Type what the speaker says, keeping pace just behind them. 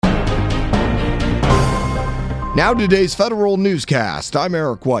Now today's Federal Newscast. I'm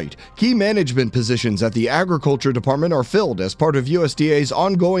Eric White. Key management positions at the Agriculture Department are filled as part of USDA's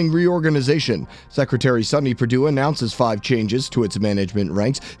ongoing reorganization. Secretary Sonny Perdue announces 5 changes to its management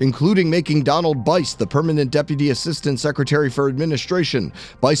ranks, including making Donald Bice the permanent Deputy Assistant Secretary for Administration.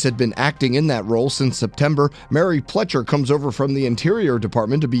 Bice had been acting in that role since September. Mary Pletcher comes over from the Interior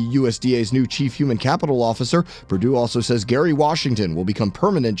Department to be USDA's new Chief Human Capital Officer. Perdue also says Gary Washington will become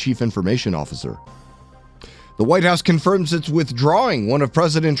permanent Chief Information Officer. The White House confirms it's withdrawing one of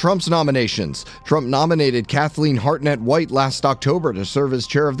President Trump's nominations. Trump nominated Kathleen Hartnett White last October to serve as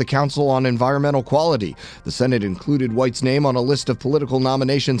chair of the Council on Environmental Quality. The Senate included White's name on a list of political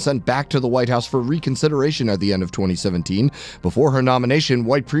nominations sent back to the White House for reconsideration at the end of 2017. Before her nomination,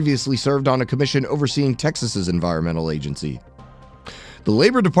 White previously served on a commission overseeing Texas's environmental agency. The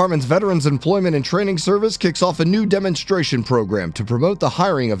Labor Department's Veterans Employment and Training Service kicks off a new demonstration program to promote the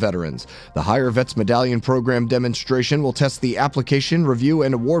hiring of veterans. The Hire Vets Medallion Program demonstration will test the application, review,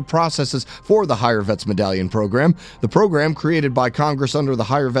 and award processes for the Hire Vets Medallion Program. The program, created by Congress under the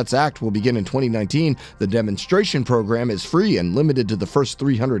Hire Vets Act, will begin in 2019. The demonstration program is free and limited to the first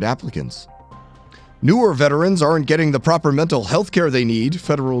 300 applicants. Newer veterans aren't getting the proper mental health care they need,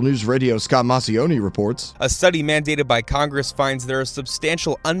 Federal News Radio's Scott Maucione reports. A study mandated by Congress finds there are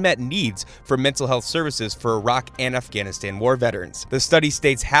substantial unmet needs for mental health services for Iraq and Afghanistan war veterans. The study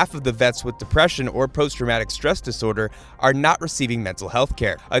states half of the vets with depression or post-traumatic stress disorder are not receiving mental health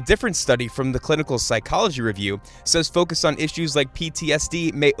care. A different study from the Clinical Psychology Review says focus on issues like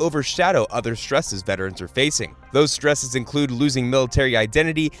PTSD may overshadow other stresses veterans are facing. Those stresses include losing military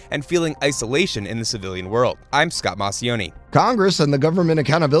identity and feeling isolation in the civilian world. I'm Scott Maucione. Congress and the Government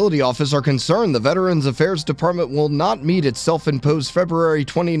Accountability Office are concerned the Veterans Affairs Department will not meet its self-imposed February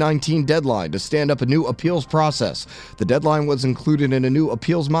 2019 deadline to stand up a new appeals process. The deadline was included in a new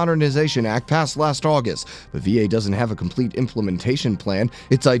Appeals Modernization Act passed last August. The VA doesn't have a complete implementation plan.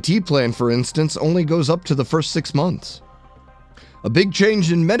 Its IT plan, for instance, only goes up to the first 6 months. A big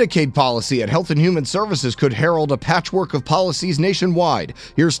change in Medicaid policy at Health and Human Services could herald a patchwork of policies nationwide.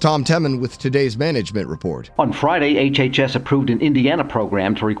 Here's Tom Temin with today's management report. On Friday, HHS approved an Indiana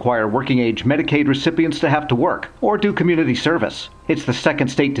program to require working-age Medicaid recipients to have to work or do community service. It's the second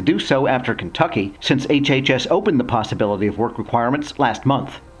state to do so after Kentucky, since HHS opened the possibility of work requirements last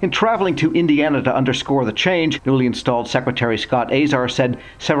month. In traveling to Indiana to underscore the change, newly installed Secretary Scott Azar said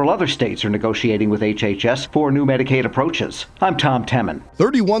several other states are negotiating with HHS for new Medicaid approaches. I'm Tom Temin.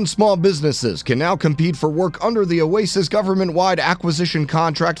 31 small businesses can now compete for work under the OASIS government-wide acquisition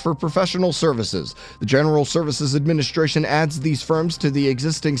contract for professional services. The General Services Administration adds these firms to the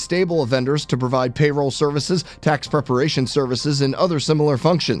existing stable of vendors to provide payroll services, tax preparation services, and other similar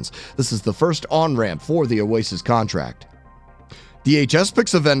functions. This is the first on-ramp for the OASIS contract. DHS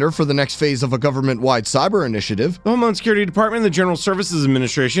picks a vendor for the next phase of a government-wide cyber initiative. The Homeland Security Department and the General Services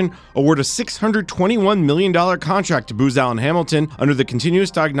Administration award a $621 million contract to Booz Allen Hamilton under the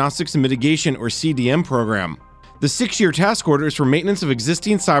Continuous Diagnostics and Mitigation, or CDM, program. The 6-year task order is for maintenance of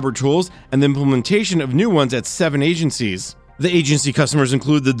existing cyber tools and the implementation of new ones at 7 agencies. The agency customers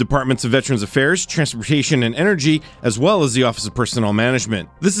include the Departments of Veterans Affairs, Transportation and Energy, as well as the Office of Personnel Management.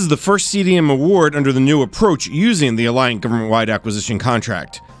 This is the first CDM award under the new approach using the Alliant government-wide acquisition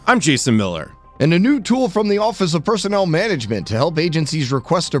contract. I'm Jason Miller. And a new tool from the Office of Personnel Management to help agencies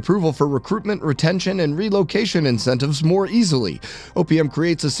request approval for recruitment, retention, and relocation incentives more easily. OPM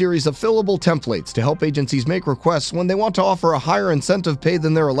creates a series of fillable templates to help agencies make requests when they want to offer a higher incentive pay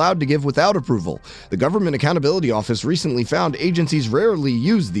than they're allowed to give without approval. The Government Accountability Office recently found agencies rarely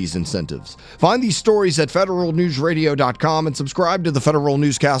use these incentives. Find these stories at federalnewsradio.com and subscribe to the Federal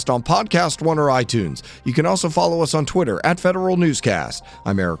Newscast on Podcast One or iTunes. You can also follow us on Twitter at Federal Newscast.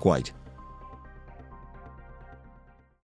 I'm Eric White.